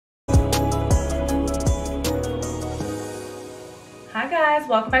guys,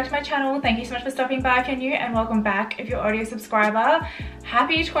 welcome back to my channel. Thank you so much for stopping by if you're new, and welcome back if you're already a subscriber.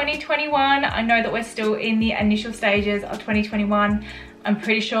 Happy 2021. I know that we're still in the initial stages of 2021. I'm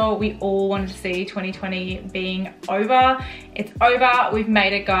pretty sure we all wanted to see 2020 being over. It's over, we've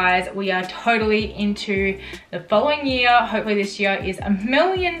made it, guys. We are totally into the following year. Hopefully this year is a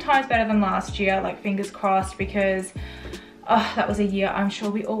million times better than last year, like fingers crossed, because oh, that was a year I'm sure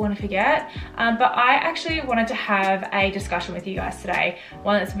we all want to forget. But I actually wanted to have a discussion with you guys today.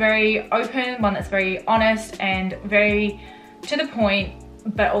 One that's very open, one that's very honest and very to the point,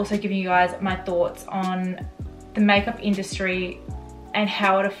 but also giving you guys my thoughts on the makeup industry and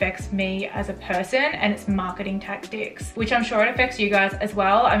how it affects me as a person and its marketing tactics, which I'm sure it affects you guys as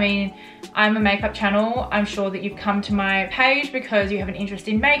well. I mean, I'm a makeup channel. I'm sure that you've come to my page because you have an interest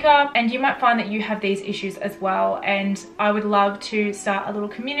in makeup, and you might find that you have these issues as well. And I would love to start a little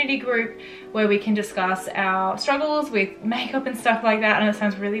community group where we can discuss our struggles with makeup and stuff like that. And it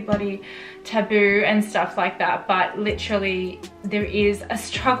sounds really bloody taboo and stuff like that, but literally there is a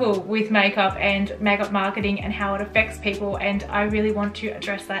struggle with makeup and makeup marketing and how it affects people, and I really want to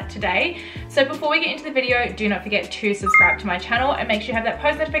address that today. So before we get into the video, do not forget to subscribe to my channel and make sure you have that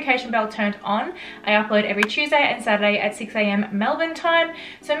post notification bell turned on. I upload every Tuesday and Saturday at 6 AM Melbourne time,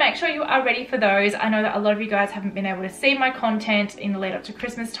 so make sure you are ready for those. I know that a lot of you guys haven't been able to see my content in the lead up to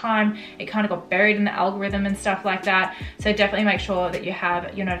Christmas time. It kind of got buried in the algorithm and stuff like that, so definitely make sure that you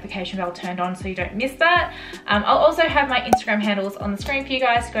have your notification bell turned on so you don't miss that. I'll also have my Instagram handles on the screen for you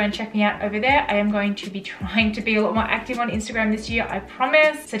guys to go and check me out over there. I am going to be trying to be a lot more active on Instagram this year, I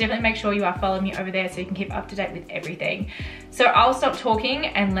promise. So definitely make sure you are following me over there so you can keep up to date with everything. So I'll stop talking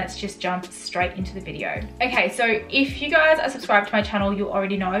and let's just jump straight into the video. Okay, so if you guys are subscribed to my channel, you'll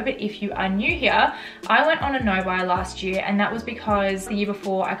already know, but if you are new here, I went on a no-buy last year, and that was because the year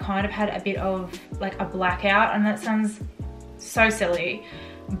before I kind of had a bit of like a blackout, and that sounds so silly,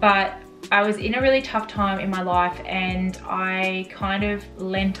 but I was in a really tough time in my life and I kind of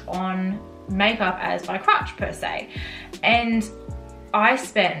lent on makeup as my crutch per se. And I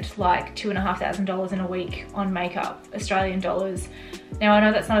spent like $2,500 in a week on makeup, Australian dollars. Now I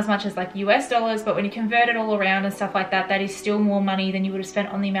know that's not as much as like US dollars, but when you convert it all around and stuff like that, that is still more money than you would have spent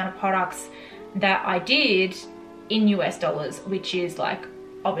on the amount of products that I did in US dollars, which is like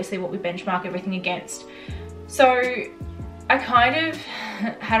obviously what we benchmark everything against. So I kind of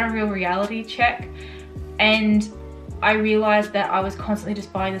had a real reality check, and I realized that I was constantly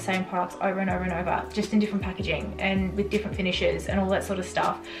just buying the same products over and over and over, just in different packaging and with different finishes and all that sort of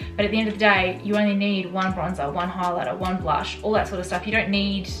stuff. But at the end of the day, you only need one bronzer, one highlighter, one blush, all that sort of stuff. You don't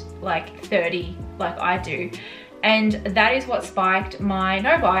need like 30 like I do. And that is what spiked my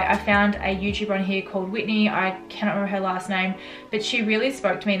no-buy. I found a YouTuber on here called Whitney. I cannot remember her last name, but she really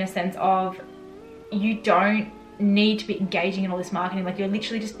spoke to me in a sense of, you don't need to be engaging in all this marketing. Like, you're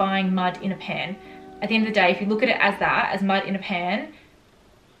literally just buying mud in a pan. At the end of the day, if you look at it as that, as mud in a pan,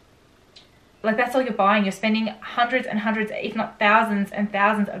 like that's all you're buying. You're spending hundreds and hundreds, if not thousands and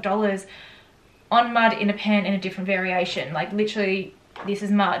thousands of dollars on mud in a pan in a different variation. Like literally, this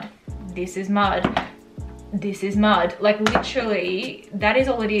is mud, this is mud, this is mud. Like literally, that is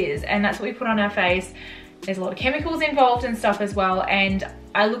all it is, and that's what we put on our face. There's a lot of chemicals involved and stuff as well, and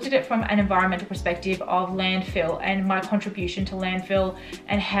I looked at it from an environmental perspective of landfill and my contribution to landfill,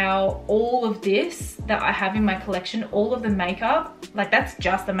 and how all of this that I have in my collection, all of the makeup, like that's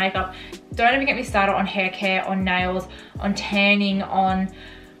just the makeup. Don't even get me started on hair care, on nails, on tanning, on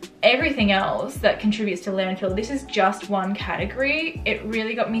everything else that contributes to landfill. This is just one category. It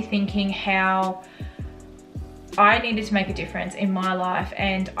really got me thinking how I needed to make a difference in my life,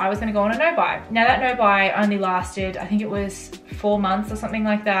 and I was going to go on a no-buy. Now that no-buy only lasted, I think it was 4 months or something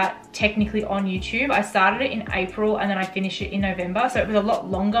like that, technically on YouTube. I started it in April and then I finished it in November, so it was a lot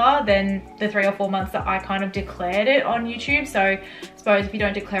longer than the 3 or 4 months that I kind of declared it on YouTube. So I suppose if you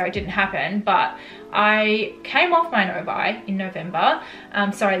don't declare, it didn't happen. But I came off my no-buy in November.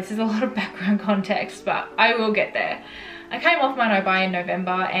 Sorry, this is a lot of background context, but I will get there. I came off my no-buy in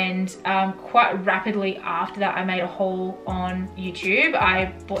November, and quite rapidly after that I made a haul on YouTube.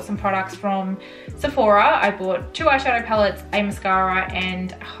 I bought some products from Sephora. I bought 2 eyeshadow palettes, a mascara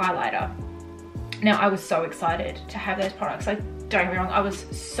and a highlighter. Now I was so excited to have those products. Like, don't get me wrong, I was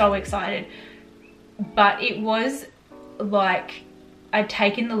so excited. But it was like I'd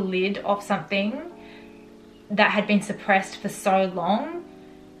taken the lid off something that had been suppressed for so long,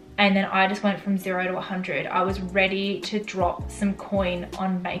 and then I just went from 0 to 100. I was ready to drop some coin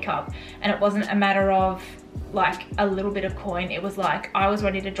on makeup, and it wasn't a matter of like a little bit of coin. It was like I was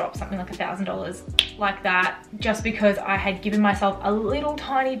ready to drop something like $1,000 like that, just because I had given myself a little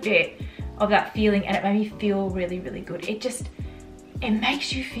tiny bit of that feeling, and it made me feel really, really good. It just, it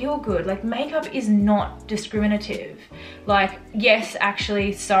makes you feel good. Like, makeup is not discriminative. Like, yes,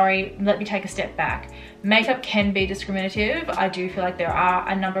 actually, sorry, let me take a step back. Makeup can be discriminative. I do feel like there are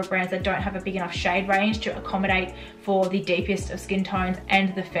a number of brands that don't have a big enough shade range to accommodate for the deepest of skin tones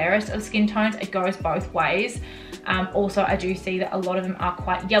and the fairest of skin tones. It goes both ways. Also, I do see that a lot of them are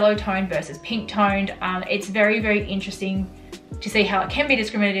quite yellow toned versus pink toned. It's very, very interesting to see how it can be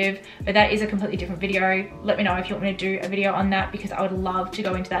discriminative, but that is a completely different video. Let me know if you want me to do a video on that, because I would love to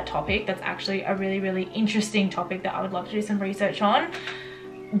go into that topic. That's actually a really, really interesting topic that I would love to do some research on.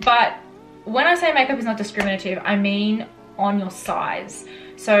 But when I say makeup is not discriminative, I mean on your size.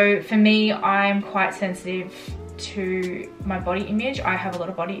 So for me, I'm quite sensitive to my body image. I have a lot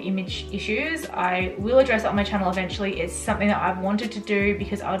of body image issues. I will address it on my channel eventually. It's something that I've wanted to do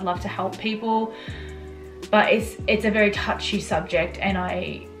because I would love to help people, but it's a very touchy subject, and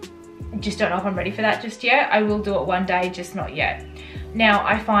I just don't know if I'm ready for that just yet. I will do it one day, just not yet. Now,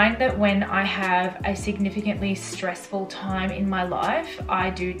 I find that when I have a significantly stressful time in my life,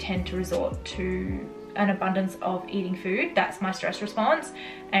 I do tend to resort to an abundance of eating food. That's my stress response,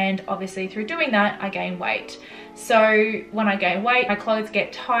 and obviously through doing that I gain weight. So when I gain weight, my clothes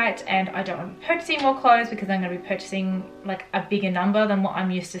get tight, and I don't want to be purchasing more clothes because I'm going to be purchasing like a bigger number than what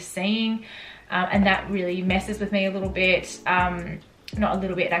I'm used to seeing, and that really messes with me a little bit. Not a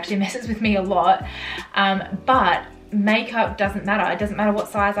little bit, it actually messes with me a lot. But makeup doesn't matter. It doesn't matter what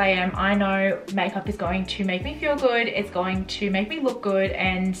size I am. I know makeup is going to make me feel good. It's going to make me look good,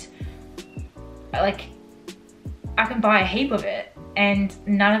 and like, I can buy a heap of it and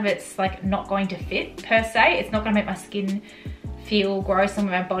none of it's like not going to fit per se. It's not going to make my skin feel gross or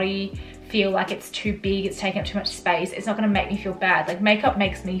my body feel like it's too big, it's taking up too much space. It's not going to make me feel bad. Like, makeup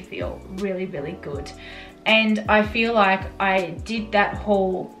makes me feel really, really good. And I feel like I did that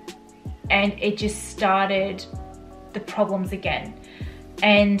haul and it just started the problems again.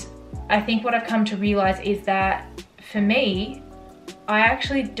 And I think what I've come to realize is that for me, I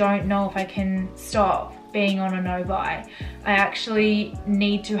actually don't know if I can stop being on a no buy. I actually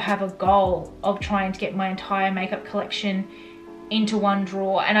need to have a goal of trying to get my entire makeup collection into one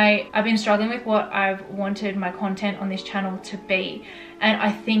drawer. And I've been struggling with what I've wanted my content on this channel to be. And I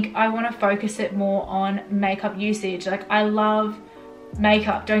think I want to focus it more on makeup usage. Like, I love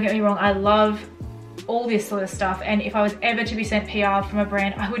makeup, don't get me wrong, I love all this sort of stuff, and if I was ever to be sent PR from a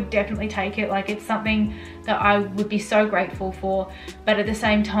brand, I would definitely take it. Like, it's something that I would be so grateful for, but at the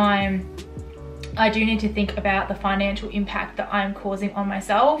same time, I do need to think about the financial impact that I'm causing on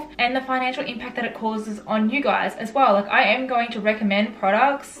myself and the financial impact that it causes on you guys as well. Like, I am going to recommend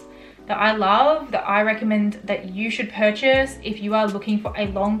products that I love, that I recommend that you should purchase if you are looking for a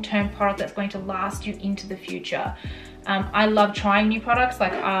long-term product that's going to last you into the future. I love trying new products.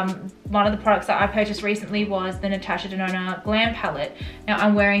 Like, one of the products that I purchased recently was the Natasha Denona Glam Palette. Now,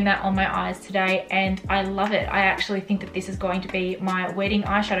 I'm wearing that on my eyes today and I love it. I actually think that this is going to be my wedding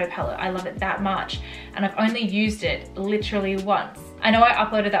eyeshadow palette. I love it that much, and I've only used it literally once. I know I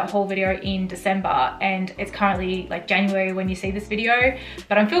uploaded that whole video in December and it's currently like January when you see this video,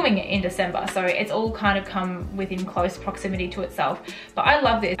 but I'm filming it in December, so it's all kind of come within close proximity to itself. But I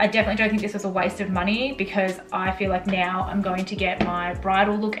love this. I definitely don't think this was a waste of money, because I feel like now I'm going to get my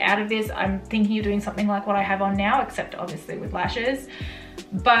bridal look out of this. I'm thinking of doing something like what I have on now, except obviously with lashes,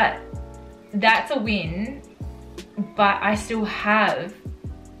 but that's a win. But I still have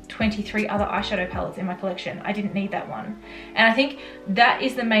 23 other eyeshadow palettes in my collection. I didn't need that one. And I think that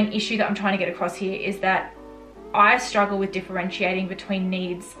is the main issue that I'm trying to get across here, is that I struggle with differentiating between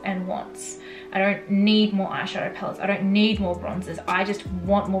needs and wants. I don't need more eyeshadow palettes. I don't need more bronzers. I just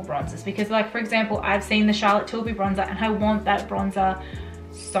want more bronzers, because, like, for example, I've seen the Charlotte Tilbury bronzer and I want that bronzer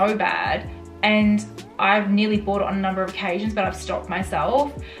so bad, and I've nearly bought it on a number of occasions, but I've stopped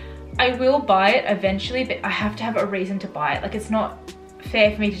myself. I will buy it eventually, but I have to have a reason to buy it. Like, it's not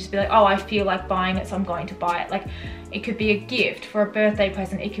fair for me to just be like, oh, I feel like buying it, so I'm going to buy it. Like, it could be a gift for a birthday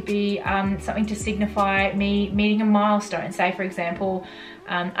present. It could be something to signify me meeting a milestone. Say, for example,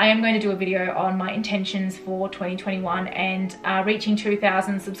 I am going to do a video on my intentions for 2021, and reaching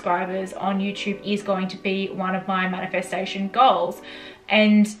 2,000 subscribers on YouTube is going to be one of my manifestation goals.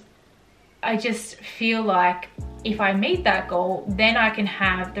 And I just feel like if I meet that goal, then I can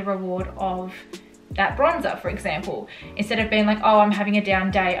have the reward of that bronzer, for example, instead of being like, oh, I'm having a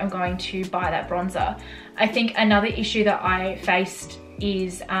down day, I'm going to buy that bronzer. I think another issue that I faced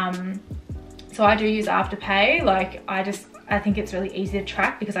is, so I do use Afterpay. Like, I think it's really easy to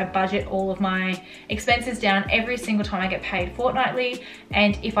track because I budget all of my expenses down every single time I get paid fortnightly.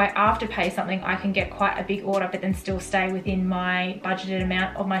 And if I afterpay something, I can get quite a big order, but then still stay within my budgeted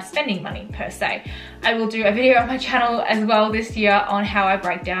amount of my spending money per se. I will do a video on my channel as well this year on how I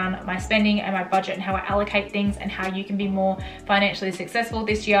break down my spending and my budget and how I allocate things and how you can be more financially successful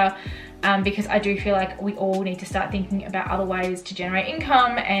this year. Because I do feel like we all need to start thinking about other ways to generate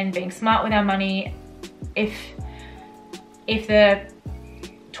income and being smart with our money. If the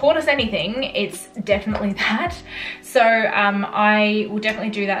taught us anything, it's definitely that. So I will definitely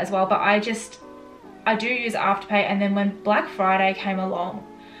do that as well. But I do use Afterpay. And then when Black Friday came along,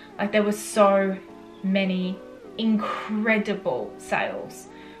 like there was so many incredible sales.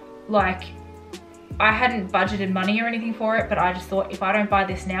 Like I hadn't budgeted money or anything for it, but I just thought if I don't buy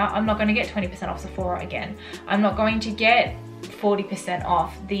this now, I'm not going to get 20% off Sephora again. I'm not going to get 40%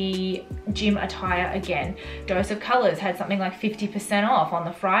 off the gym attire again. Dose of Colors had something like 50% off on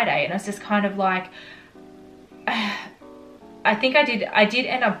the Friday, and it's just kind of like, I think I did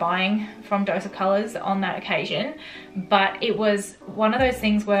end up buying from Dose of Colors on that occasion, but it was one of those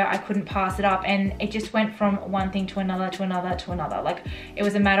things where I couldn't pass it up, and it just went from one thing to another to another to another. Like it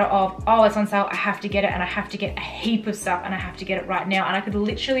was a matter of, oh, it's on sale, I have to get it, and I have to get a heap of stuff, and I have to get it right now. And I could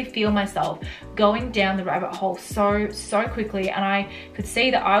literally feel myself going down the rabbit hole so quickly, and I could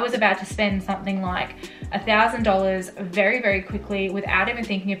see that I was about to spend something like $1,000 very quickly without even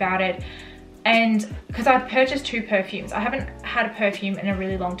thinking about it. And because I've purchased 2 perfumes, I haven't had a perfume in a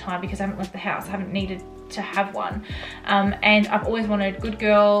really long time because I haven't left the house. I haven't needed to have one. And I've always wanted Good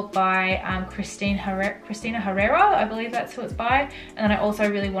Girl by Christina Herrera, I believe that's who it's by. And then I also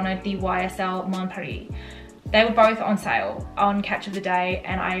really wanted the YSL Mon Paris. They were both on sale on Catch of the Day,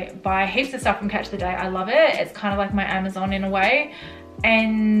 and I buy heaps of stuff from Catch of the Day. I love it. It's kind of like my Amazon in a way.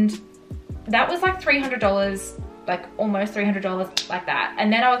 And that was like $300, like almost $300 like that.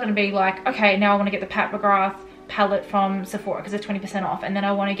 And then I was going to be like, okay, now I want to get the Pat McGrath palette from Sephora because it's 20% off, and then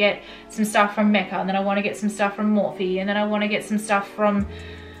I want to get some stuff from Mecca, and then I want to get some stuff from Morphe, and then I want to get some stuff from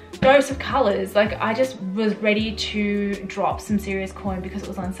Dose of Colors. Like I just was ready to drop some serious coin because it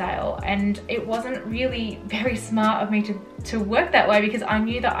was on sale, and it wasn't really very smart of me to work that way, because I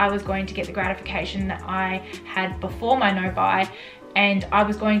knew that I was going to get the gratification that I had before my no buy, and I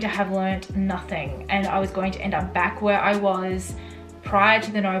was going to have learnt nothing, and I was going to end up back where I was prior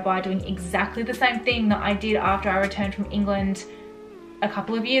to the no buy, doing exactly the same thing that I did after I returned from England a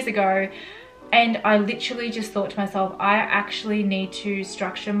couple of years ago. And I literally just thought to myself, I actually need to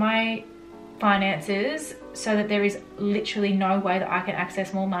structure my finances so that there is literally no way that I can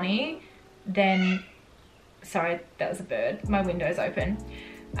access more money than, sorry, that was a bird, my window's open.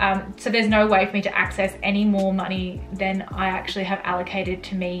 So there's no way for me to access any more money than I actually have allocated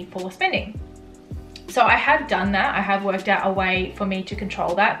to me for spending. So I have done that. I have worked out a way for me to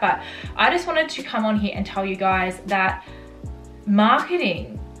control that, but I just wanted to come on here and tell you guys that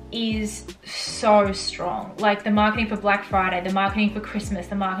marketing is so strong. Like the marketing for Black Friday, the marketing for Christmas,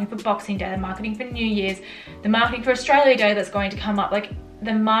 the marketing for Boxing Day, the marketing for New Year's, the marketing for Australia Day that's going to come up. Like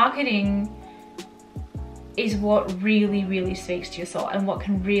the marketing is what really speaks to your soul and what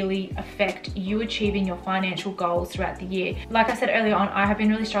can really affect you achieving your financial goals throughout the year. Like I said earlier on, I have been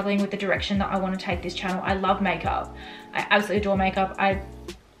really struggling with the direction that I want to take this channel. I love makeup. I absolutely adore makeup.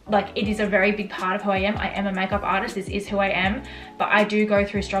 It is a very big part of who I am. I am a makeup artist. This is who I am, but I do go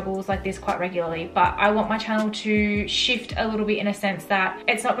through struggles like this quite regularly. But I want my channel to shift a little bit in a sense that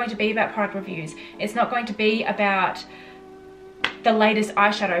it's not going to be about product reviews. It's not going to be about the latest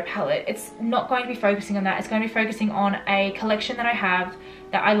eyeshadow palette. It's not going to be focusing on that. It's going to be focusing on a collection that I have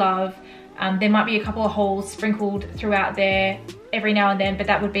that I love. There might be a couple of hauls sprinkled throughout there every now and then, but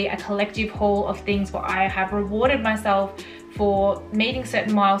that would be a collective haul of things where I have rewarded myself for meeting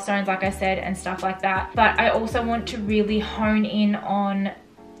certain milestones, like I said, and stuff like that. But I also want to really hone in on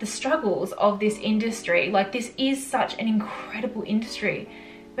the struggles of this industry. Like this is such an incredible industry,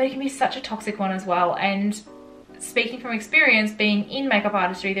 but it can be such a toxic one as well. And speaking from experience, being in makeup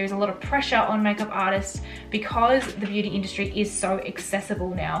artistry, there's a lot of pressure on makeup artists because the beauty industry is so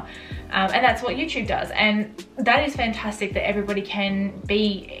accessible now. And that's what YouTube does. And that is fantastic that everybody can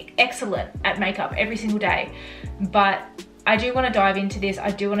be excellent at makeup every single day. But I do want to dive into this. I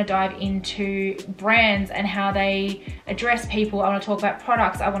do want to dive into brands and how they address people. I want to talk about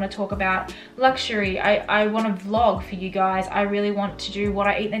products. I want to talk about luxury. I want to vlog for you guys. I really want to do what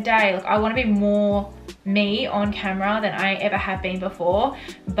I eat in a day. Like I want to be more me on camera than I ever have been before.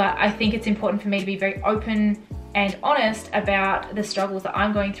 But I think it's important for me to be very open and honest about the struggles that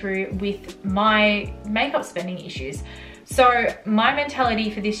I'm going through with my makeup spending issues. So my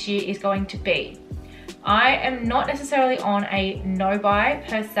mentality for this year is going to be, I am not necessarily on a no buy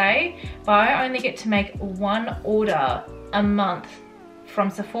per se, but I only get to make one order a month from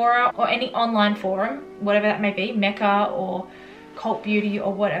Sephora or any online forum, whatever that may be, Mecca or Cult Beauty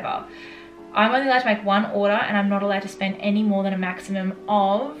or whatever. I'm only allowed to make one order and I'm not allowed to spend any more than a maximum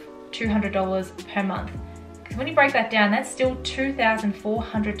of $200 per month. Because when you break that down, that's still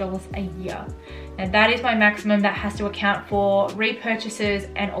 $2,400 a year. Now that is my maximum. That has to account for repurchases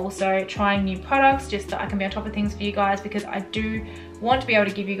and also trying new products, just so I can be on top of things for you guys, because I do want to be able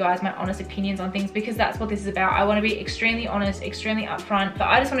to give you guys my honest opinions on things, because that's what this is about. I want to be extremely honest, extremely upfront, but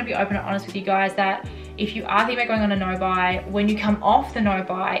I just want to be open and honest with you guys that if you are thinking about going on a no buy, when you come off the no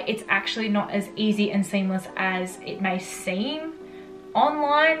buy, it's actually not as easy and seamless as it may seem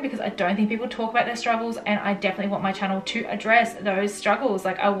online, because I don't think people talk about their struggles, and I definitely want my channel to address those struggles.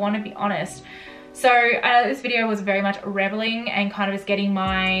 Like, I want to be honest. So this video was very much reveling and kind of just getting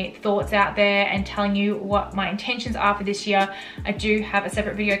my thoughts out there and telling you what my intentions are for this year. I do have a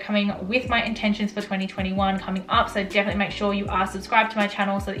separate video coming with my intentions for 2021 coming up, so definitely make sure you are subscribed to my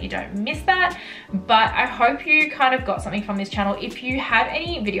channel so that you don't miss that. But I hope you kind of got something from this channel. If you have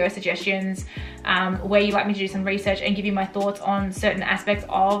any video suggestions where you'd like me to do some research and give you my thoughts on certain aspects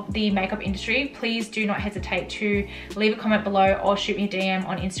of the makeup industry, please do not hesitate to leave a comment below or shoot me a DM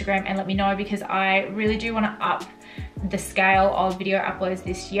on Instagram and let me know, because I really do want to up the scale of video uploads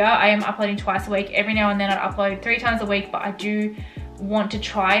this year. I am uploading twice a week. Every now and then I'd upload 3 times a week, but I do want to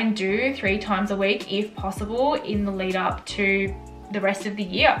try and do 3 times a week if possible in the lead up to the rest of the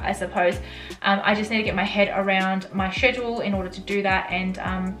year, I suppose. I just need to get my head around my schedule in order to do that, and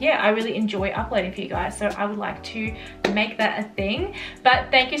yeah, I really enjoy uploading for you guys, so I would like to make that a thing. But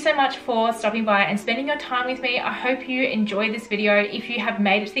thank you so much for stopping by and spending your time with me. I hope you enjoyed this video. If you have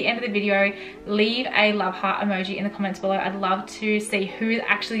made it to the end of the video, leave a love heart emoji in the comments below. I'd love to see who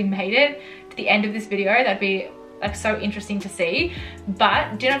actually made it to the end of this video. That'd be like so interesting to see.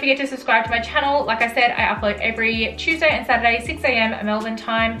 But do not forget to subscribe to my channel. Like I said, I upload every Tuesday and Saturday, 6 AM Melbourne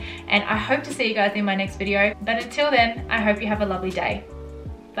time, and I hope to see you guys in my next video. But until then, I hope you have a lovely day.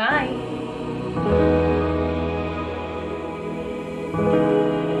 Bye.